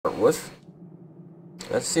start with.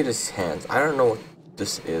 Let's see this hands. I don't know what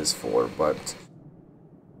this is for, but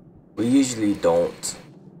we usually don't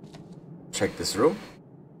check this room.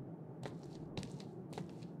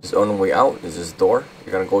 This only way out is this door.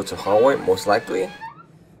 You're gonna go to hallway, most likely.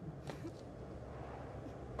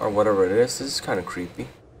 Or whatever it is. This is kind of creepy.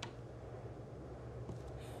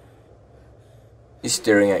 He's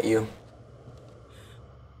staring at you.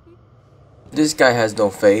 This guy has no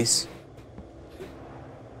face.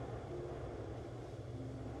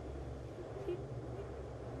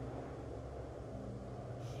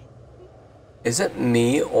 Is it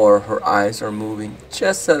me or her eyes are moving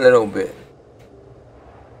just a little bit?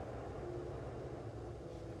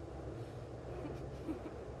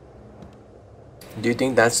 Do you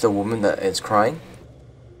think that's the woman that is crying?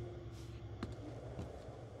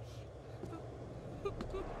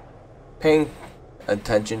 Paying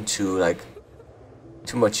attention to like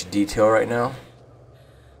too much detail right now.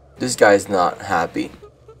 This guy is not happy.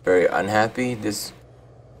 Very unhappy. This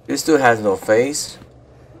dude has no face.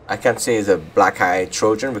 I can't say he's a black-eyed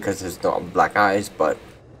Trojan because there's no black eyes, but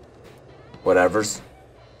whatevers.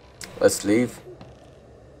 Let's leave.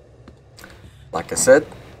 Like I said,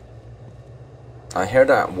 I hear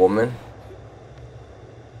that woman.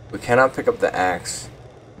 We cannot pick up the axe.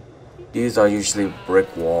 These are usually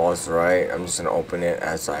brick walls, right? I'm just gonna open it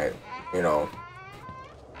as I,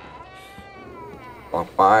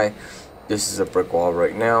 walk by. This is a brick wall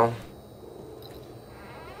right now.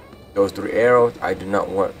 Those 3 arrows, I don't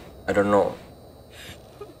know.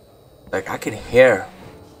 Like I can hear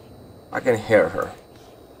her.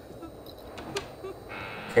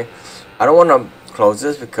 Okay, I don't want to close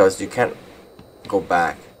this because you can't go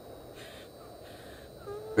back.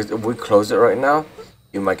 Because if we close it right now,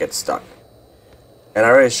 you might get stuck. And I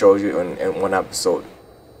already showed you in one episode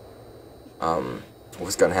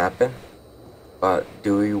what's gonna happen. But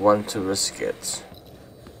do we want to risk it?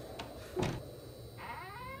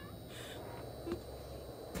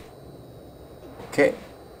 Okay.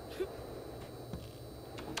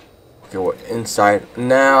 Okay, we're inside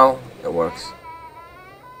now. It works.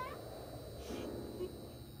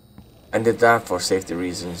 I did that for safety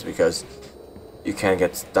reasons because you can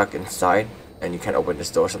get stuck inside and you can't open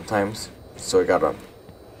this door sometimes. So we gotta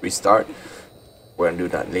restart. We're gonna do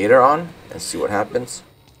that later on and see what happens.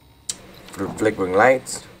 Through flickering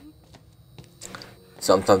lights.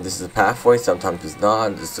 Sometimes this is a pathway, sometimes it's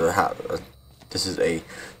not. This is a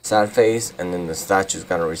sad face, and then the statue is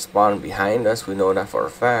gonna respawn behind us. We know that for a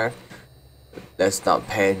fact. Let's not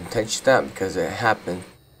pay attention to that because it happened.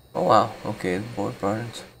 Oh wow, okay, the board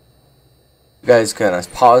burns. You guys can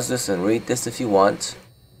pause this and read this if you want.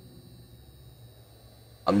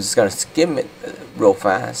 I'm just gonna skim it real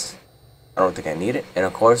fast. I don't think I need it. And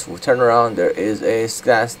of course, we turn around. There is a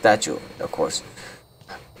statue. Of course,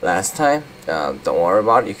 last time, don't worry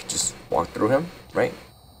about it. You can just walk through him, right?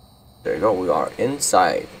 There you go. We are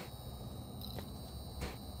inside.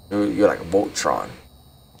 You're like a Voltron.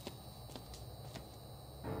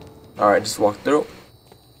 All right, just walk through.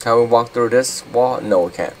 Can we walk through this wall? No,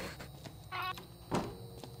 we can't.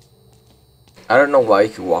 I don't know why you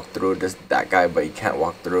can walk through that guy, but you can't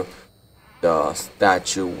walk through the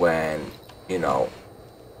statue when, he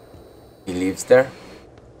leaves there.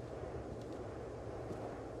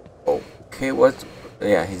 Okay,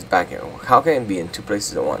 yeah, he's back here. How can he be in 2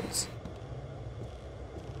 places at once?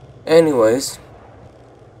 Anyways,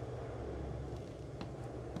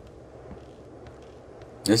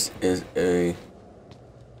 this is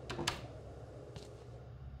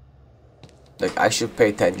like I should pay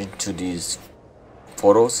attention to these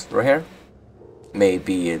photos right here.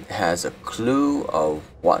 Maybe it has a clue of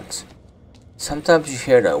what. Sometimes you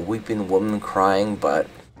hear the weeping woman crying, but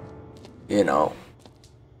I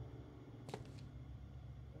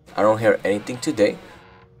don't hear anything today.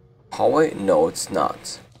 Hallway? No, it's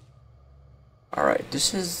not. Alright,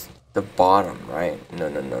 this is the bottom, right? No,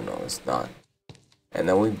 it's not. And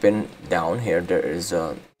then we've been down here. There is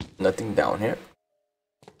nothing down here.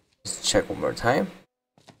 Let's check one more time.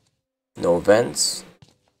 No vents.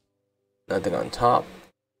 Nothing on top.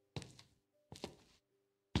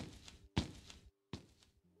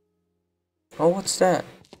 Oh, what's that?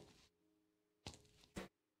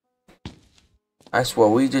 I swear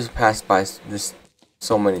we just passed by this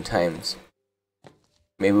so many times.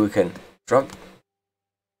 Maybe we can jump.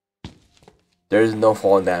 There is no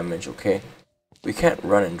fall damage, okay? We can't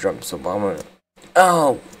run and jump, so I'm gonna...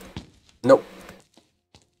 Oh! Nope.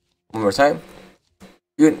 One more time.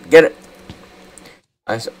 You can get it.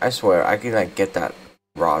 I swear I can like get that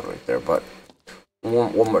rod right there, but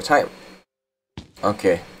one more time.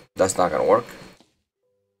 Okay, that's not gonna work.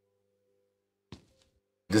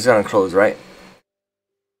 This is gonna close, right?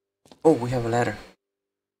 Oh, we have a ladder.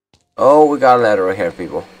 Oh, we got a ladder right here,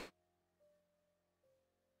 people.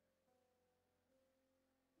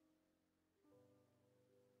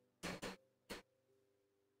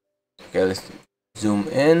 Okay, let's zoom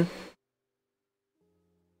in.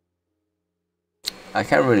 I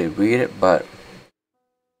can't really read it, but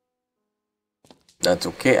that's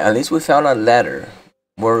okay. At least we found a ladder.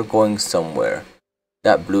 We're going somewhere.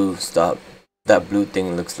 That blue stuff, that blue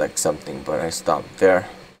thing looks like something, but I stopped there.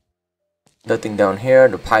 Nothing down here.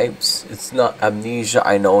 The pipes. It's not amnesia,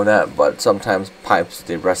 I know that, but sometimes pipes,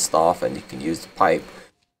 they rust off and you can use the pipe.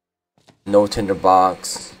 No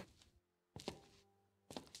tinderbox.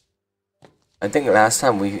 I think last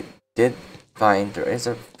time we did find, there is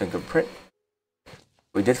a fingerprint.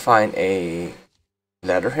 We did find a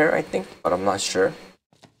ladder here, I think, but I'm not sure.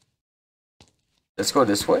 Let's go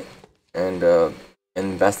this way and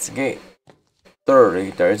investigate.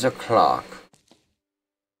 Thirdly, there is a clock,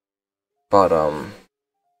 but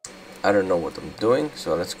I don't know what I'm doing,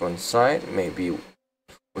 so let's go inside. Maybe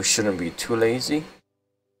we shouldn't be too lazy.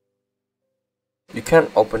 You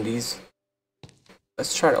can't open these.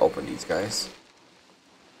 Let's try to open these, guys.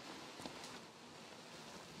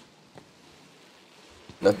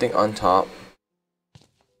 Nothing on top.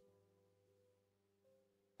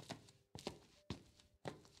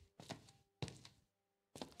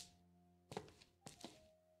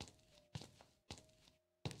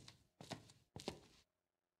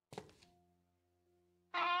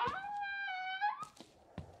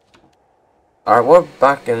 Alright, we're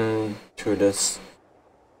back into this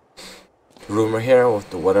room right here with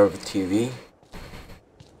the whatever TV.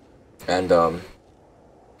 And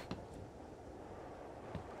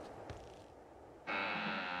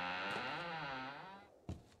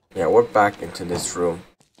yeah, we're back into this room.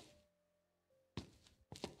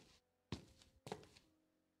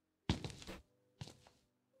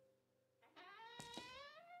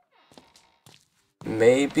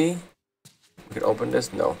 Maybe we can open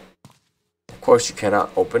this? No. Of course you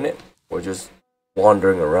cannot open it. We're just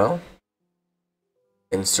wandering around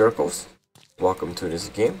in circles. Welcome to this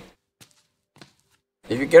game.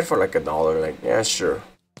 If you get for like $1, like, yeah, sure.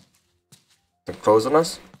 To close on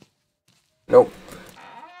us? Nope.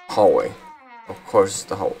 Hallway. Of course it's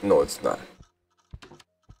the hallway. No, it's not.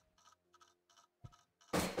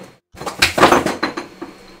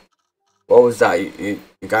 What was that? You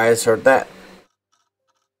guys heard that?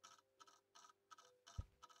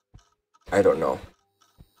 I don't know.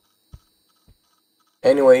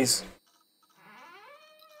 Anyways.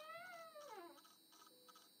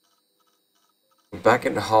 We're back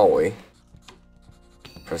in the hallway.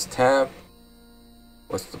 Press tab.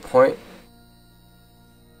 What's the point?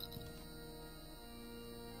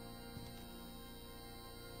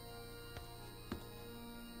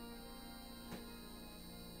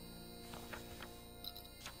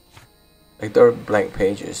 Like there are blank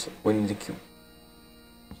pages. We need to keep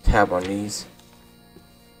tab on these.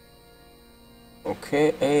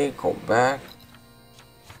 Okay, go back.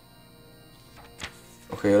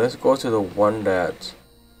 Okay, let's go to the one that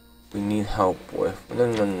we need help with.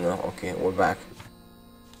 No. Okay, we're back.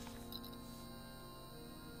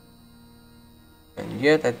 And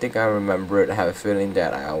yet, I think I remember it. I have a feeling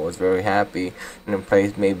that I was very happy in a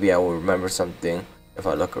place. Maybe I will remember something if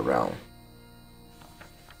I look around.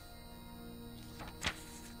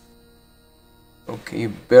 Okay, you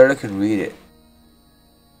barely could read it.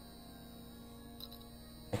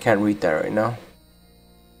 I can't read that right now.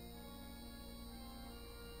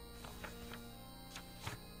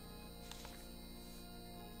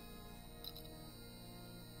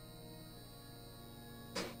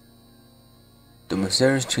 The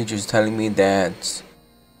mysterious teacher is telling me that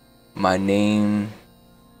my name,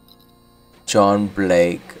 John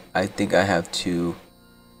Blake. I think I have to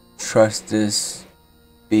trust this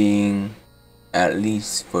being, at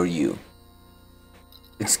least for you.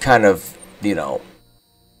 It's kind of, you know,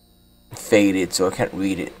 faded, so I can't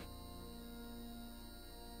read it.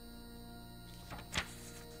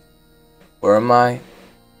 Where am I?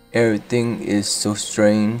 Everything is so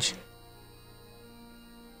strange.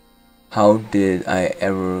 How did I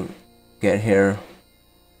ever get here?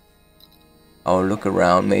 I'll look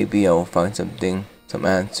around, maybe I'll find something, some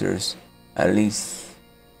answers, at least.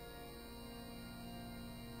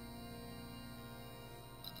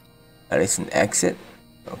 At least an exit?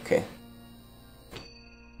 Okay.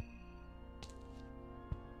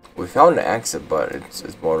 We found the exit, but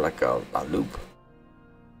it's more like a loop.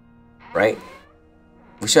 Right?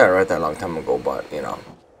 We should have read that a long time ago, but you know,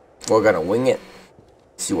 we're gonna wing it.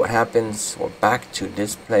 See what happens. We're back to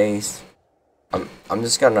this place. I'm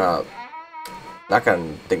just gonna not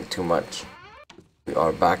gonna think too much. We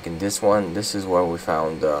are back in this one. This is where we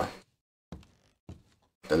found the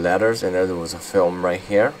letters, and there was a film right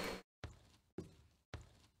here.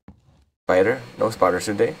 Spider? No spiders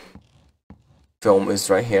today. Film is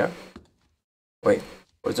right here. Wait,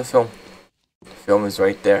 where's the film? The film is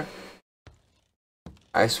right there.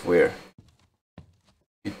 I swear.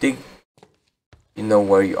 You think you know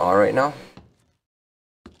where you are right now?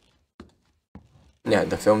 Yeah,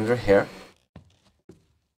 the film's right here.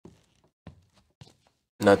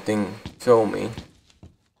 Nothing filming.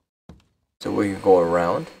 So we can go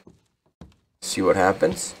around, see what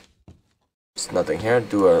happens. There's nothing here.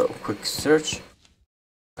 Do a quick search.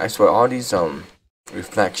 I swear, all these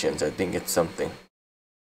reflections, I think it's something.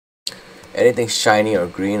 Anything shiny or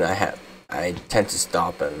green, I tend to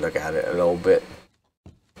stop and look at it a little bit.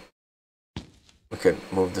 We could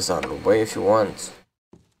move this out of the way if you want.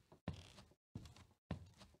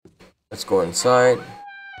 Let's go inside.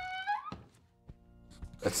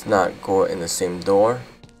 Let's not go in the same door.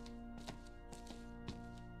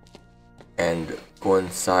 And go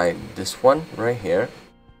inside this one right here.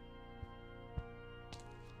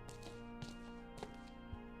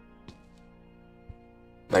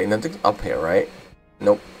 Like nothing's up here, right?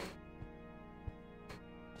 Nope.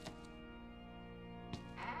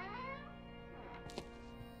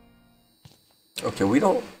 Okay, we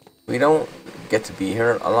don't get to be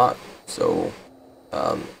here a lot, so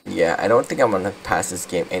yeah, I don't think I'm gonna pass this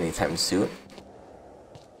game anytime soon.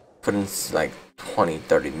 Put in like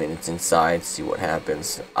 20-30 minutes inside, see what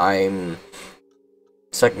happens. I'm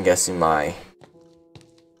second guessing my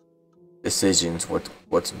decisions,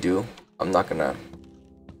 what to do. I'm not gonna.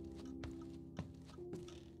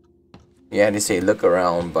 Yeah, they say look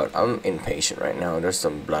around, but I'm impatient right now. There's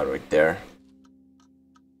some blood right there.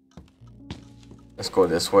 Let's go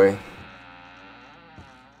this way.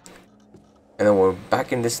 And then we're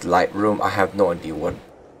back in this light room. I have no idea what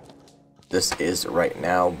this is right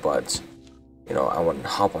now, but you know, I want to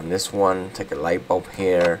hop on this one, take a light bulb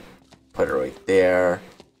here, put it right there.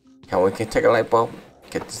 Can we take a light bulb?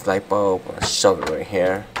 Get this light bulb, shove it right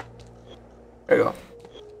here. There you go.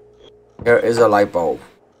 Here is a light bulb.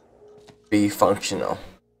 Be functional.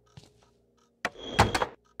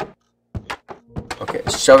 Okay,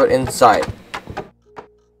 shove it inside.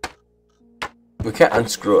 We can't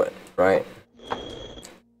unscrew it, right?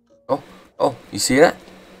 Oh, you see that?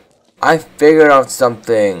 I figured out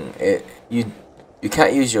something. You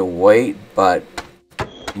can't use your weight, but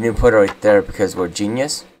you need to put it right there because we're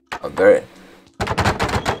genius. I'm very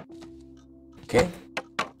okay.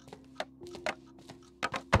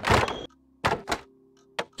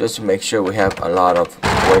 Just to make sure we have a lot of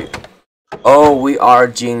weight. Oh, we are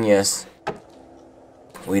genius.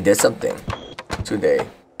 We did something today,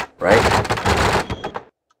 right?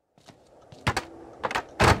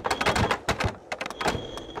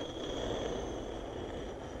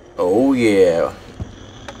 Oh yeah.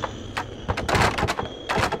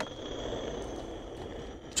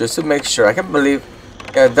 Just to make sure, I can't believe,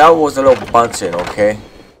 yeah, that was a little button, okay?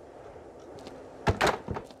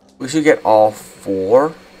 We should get all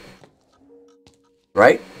 4,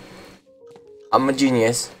 right? I'm a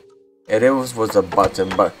genius. It was a button,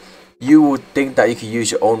 but you would think that you could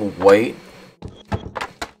use your own weight,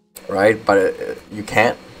 right? But you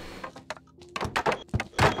can't.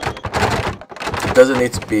 It doesn't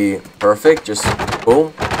need to be perfect. Just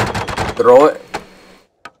boom, throw it.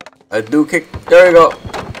 A do kick. There you go.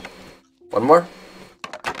 One more,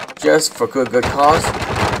 just for good cause.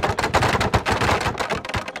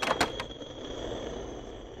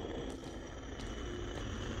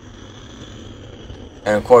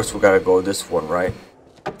 And of course, we gotta go this one, right?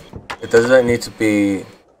 It doesn't need to be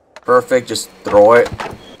perfect. Just throw it.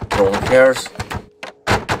 No one cares.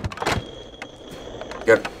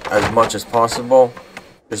 Get as much as possible.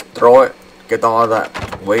 Just throw it. Get all that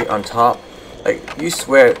weight on top. Like, you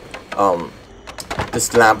swear,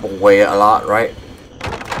 this lamp will weigh a lot, right?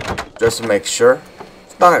 Just to make sure.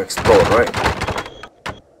 It's not gonna explode, right?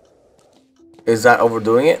 Is that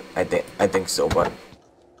overdoing it? I think so, but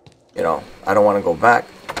you know, I don't want to go back.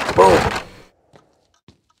 Boom.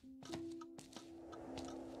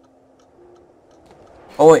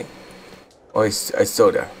 Oh wait. Oh, it's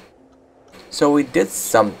still there. So we did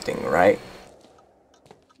something, right?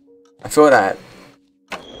 I feel that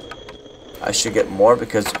I should get more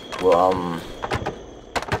because, well,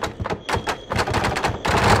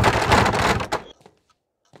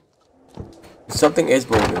 something is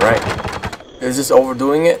moving, right? Is this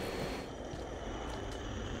overdoing it?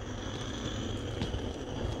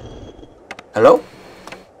 Hello?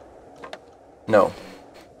 No.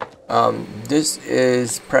 This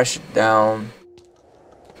is pressure down.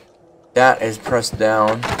 That is pressed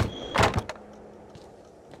down.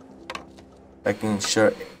 Making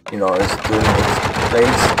sure, you know, it's doing its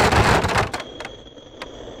place.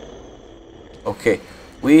 Okay,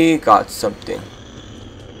 we got something.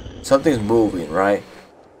 Something's moving, right?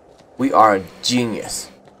 We are a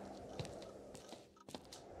genius.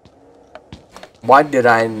 Why did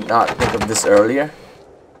I not think of this earlier?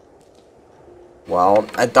 Well,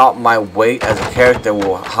 I thought my weight as a character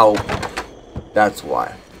will help. That's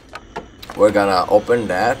why. We're gonna open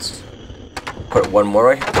that. Put one more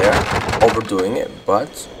right there. Overdoing it,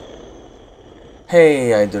 but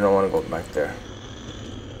hey, I do not want to go back there.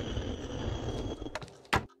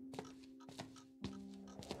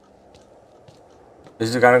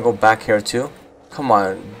 Is it gonna go back here too? Come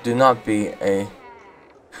on, do not be a...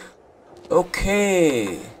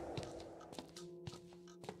 Okay.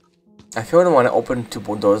 I feel that when I open two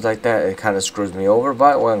doors like that, it kind of screws me over,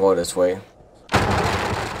 but we're gonna go this way.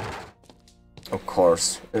 Of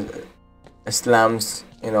course. It slams,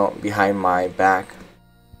 you know, behind my back.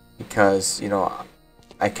 Because, you know,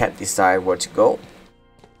 I can't decide where to go.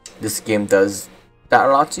 This game does that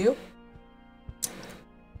a lot to you.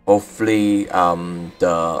 Hopefully,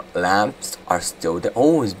 the lamps are still there.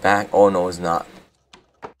 Oh, it's back. Oh, no, it's not.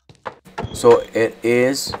 So, it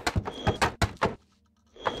is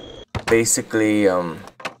basically,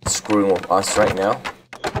 screwing with us right now.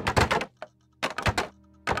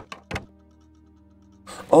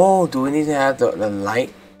 Oh, do we need to have the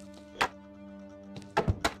light?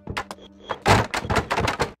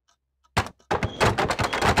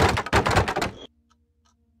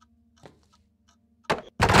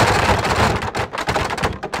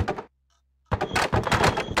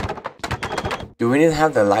 Do we need to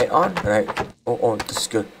have the light on? Right. Oh, that's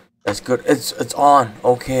good. That's good. It's on.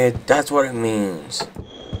 Okay, that's what it means.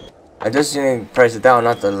 I just need to press it down,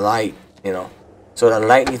 not the light, you know. So the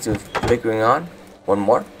light needs to be flickering on. One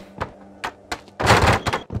more.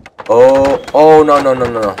 Oh,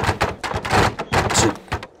 no. Should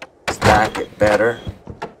stack it better.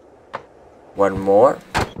 One more.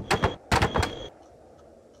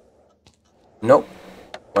 Nope.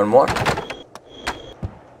 One more.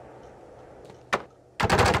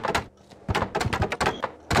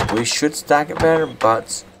 We should stack it better,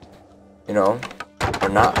 but, you know, we're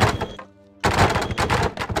not.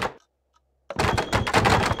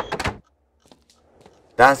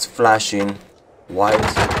 That's flashing white.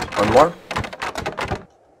 One more.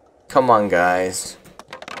 Come on, guys.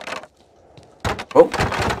 Oh.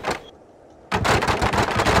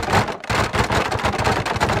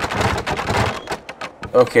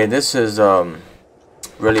 Okay, this is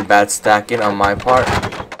really bad stacking on my part.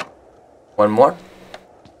 One more.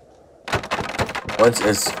 Once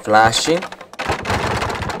it's flashing.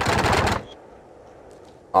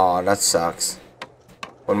 Oh, that sucks.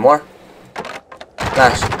 One more.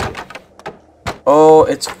 Flash. Oh,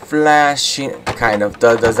 it's flashing. Kind of.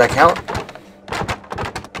 Does that count?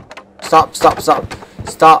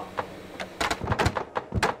 Stop.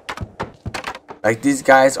 Like, these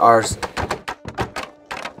guys are...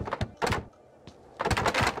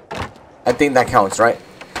 I think that counts, right?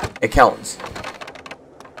 It counts.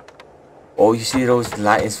 Oh, you see those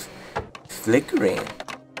lights flickering.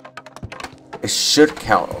 It should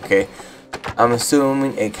count, okay? I'm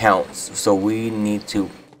assuming it counts. So we need to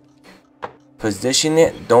position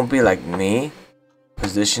it. Don't be like me.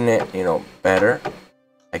 Position it, you know, better.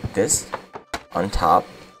 Like this. On top.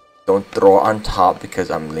 Don't throw it on top because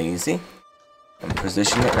I'm lazy. And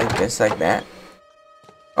position it like this, like that.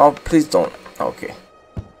 Oh, please don't. Okay.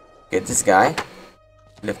 Get this guy.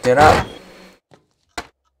 Lift it up.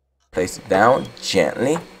 Place it down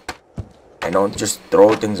gently. And don't just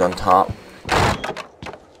throw things on top.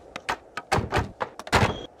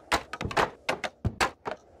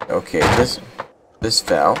 Okay, this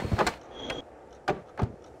fell.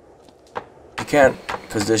 You can't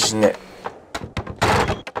position it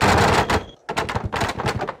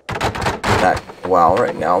that well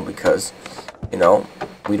right now because, you know,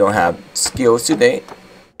 we don't have skills today.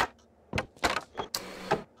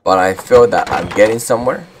 But I feel that I'm getting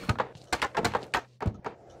somewhere.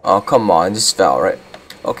 Oh, come on, it just fell, right?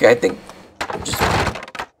 Okay, I think just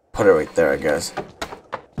put it right there, I guess.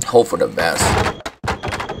 Hope for the best.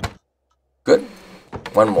 Good.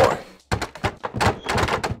 One more.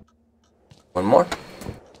 One more.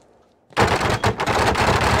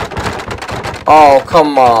 Oh,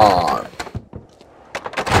 come on.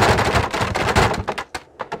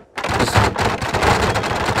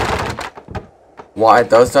 Why it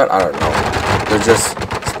does that? I don't know. They're just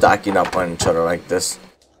stacking up on each other like this.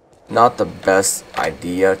 Not the best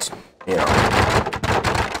idea to, you know.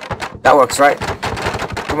 That works, right?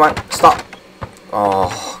 Come on, stop.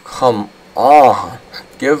 Oh, come on.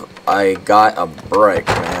 Give a guy a break,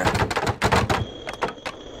 man.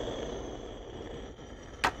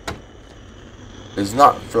 It's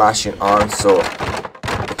not flashing on, so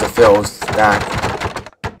it's a failed stack.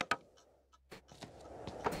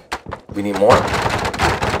 We need more.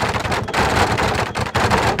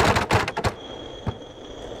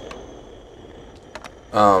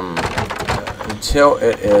 Until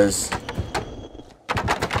it is.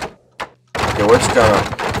 Okay, we're just gonna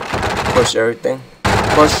push everything.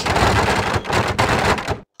 Push.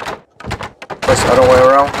 Push the other way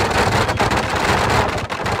around.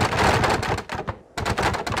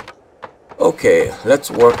 Okay,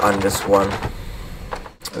 let's work on this one.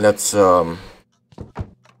 Let's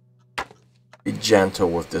be gentle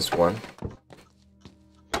with this one.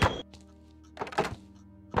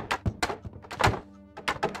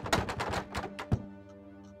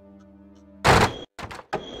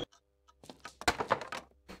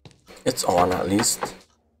 It's on at least.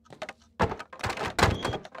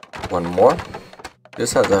 One more.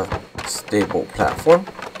 This has a stable platform.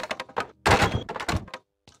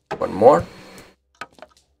 One more.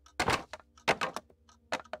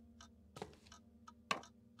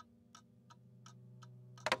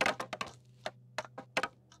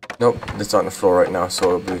 Nope, it's on the floor right now,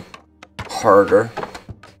 so it'll be harder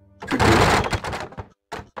to do.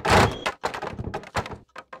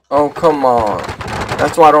 Oh, come on.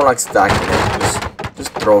 That's why I don't like stacking it.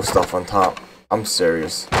 Just throw stuff on top. I'm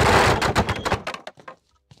serious.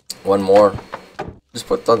 One more. Just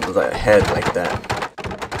put under the head like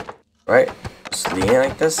that. Right? Just lean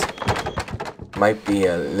like this. Might be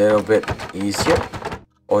a little bit easier.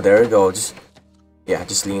 Oh, there we go. Just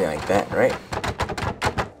lean like that, right?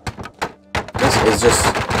 This is just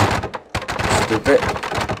stupid.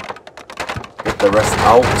 Get the rest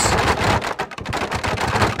out.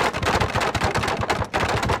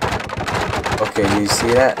 Okay, do you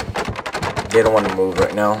see that? They don't want to move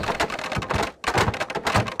right now.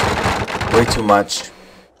 Way too much.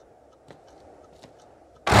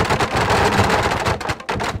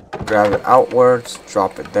 Grab it outwards,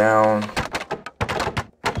 drop it down.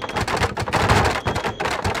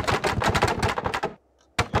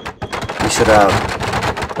 We should have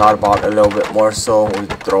thought about it a little bit more, so we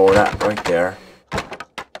throw that right there.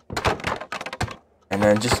 And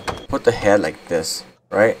then just put the head like this,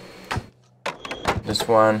 right? This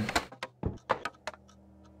one.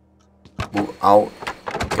 Move out.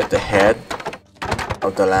 Get the head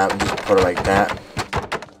of the lamp. Just put it like that.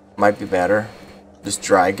 Might be better. Just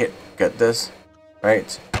drag it. Get this.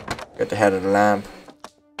 Right? Get the head of the lamp.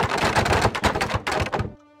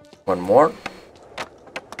 One more.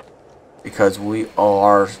 Because we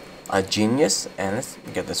are a genius. And let's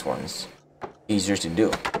get this one. It's easier to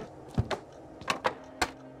do.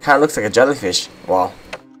 Kind of looks like a jellyfish. Well,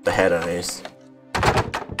 the head of it is.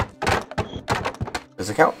 Does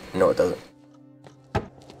it count? No, it doesn't.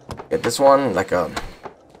 Get this one like a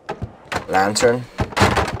lantern.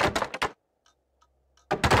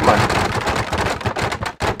 Come on.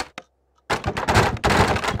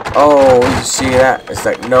 Oh, you see that? It's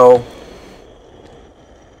like, no.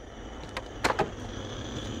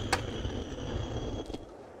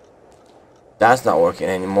 That's not working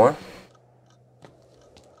anymore.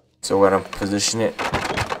 So we're gonna position it.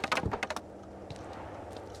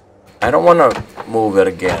 I don't want to move it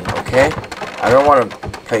again, okay? I don't want to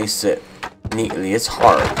place it neatly. It's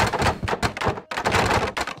hard.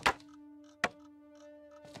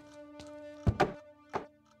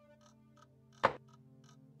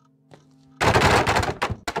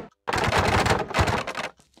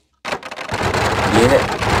 Get it?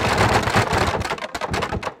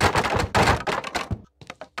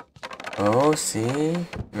 Oh, see?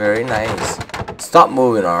 Very nice. Stop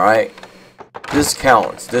moving, alright? This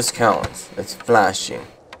counts. This counts. It's flashing.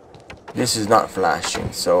 This is not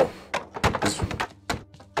flashing, so just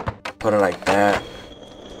put it like that.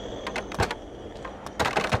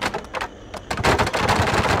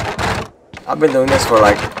 I've been doing this for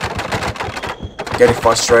like getting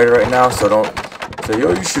frustrated right now, so don't say,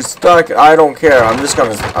 yo, you should stack it. I don't care. I'm just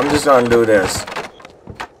gonna do this.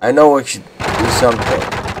 I know we should do something.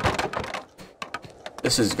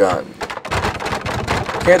 This is gone.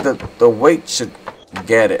 Okay, the weight should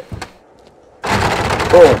get it.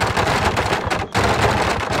 Boom.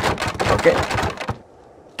 Okay.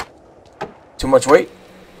 Too much weight?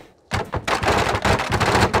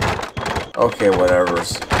 Okay, whatever.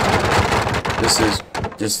 This is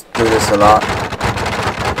just do this a lot.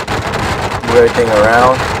 Move everything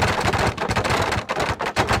around.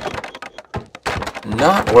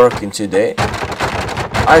 Not working today.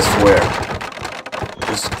 I swear.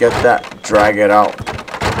 Just get that, drag it out.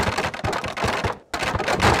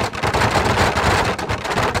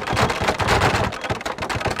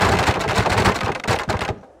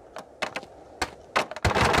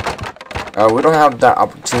 We don't have that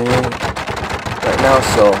opportunity right now,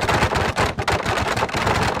 so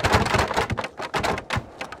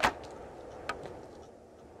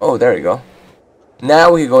oh, there you go.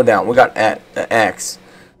 Now we go down. We got at the X.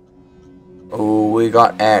 Oh, we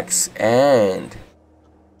got X, and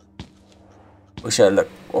we should look.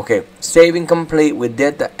 Okay, saving complete. We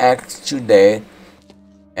did the X today,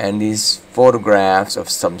 and these photographs of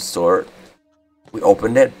some sort. We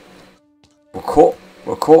opened it. We're cool.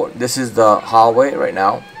 We're cool. This is the hallway right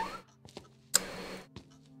now.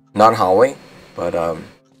 Not hallway, but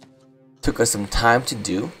took us some time to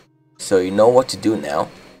do. So you know what to do now.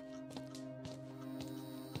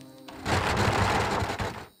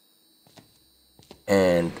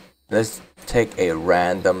 And let's take a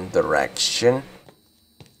random direction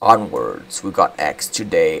onwards. We got X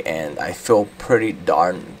today, and I feel pretty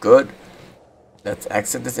darn good. Let's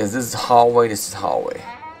exit this. Is this hallway? This is hallway.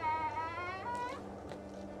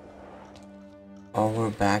 Oh, we're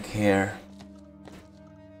back here.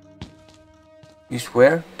 You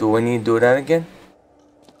swear? Do we need to do that again?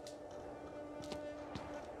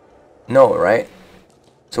 No, right?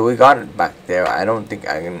 So we got it back there. I don't think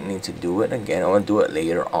I need to do it again. I want to do it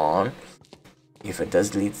later on. If it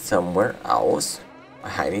does lead somewhere else, I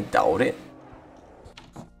highly doubt it.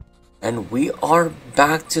 And we are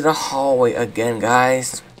back to the hallway again,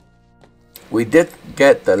 guys. We did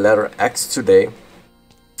get the letter X today.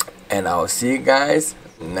 And I'll see you guys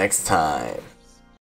next time.